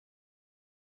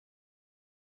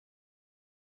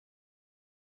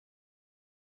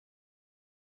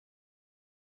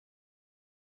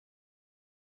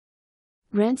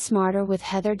Rent smarter with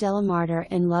Heather Delamarter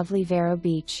in lovely Vero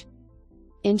Beach.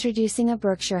 Introducing a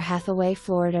Berkshire Hathaway,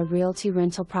 Florida Realty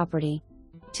rental property.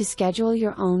 To schedule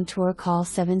your own tour, call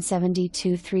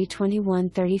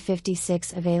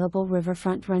 772-321-3056. Available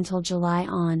Riverfront Rental July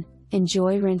on.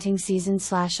 Enjoy renting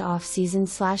season/off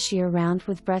season/year round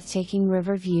with breathtaking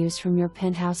river views from your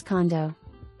penthouse condo.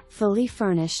 Fully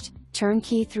furnished,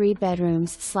 turnkey 3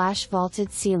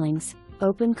 bedrooms/vaulted ceilings,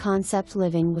 open concept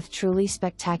living with truly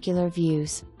spectacular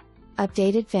views.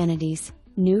 Updated vanities,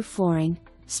 new flooring,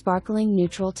 sparkling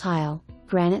neutral tile,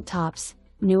 granite tops,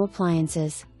 new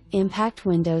appliances, impact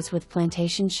windows with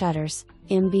plantation shutters,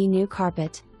 new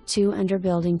carpet, 2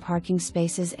 under-building parking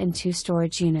spaces and 2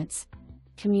 storage units.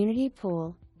 Community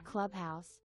pool, clubhouse.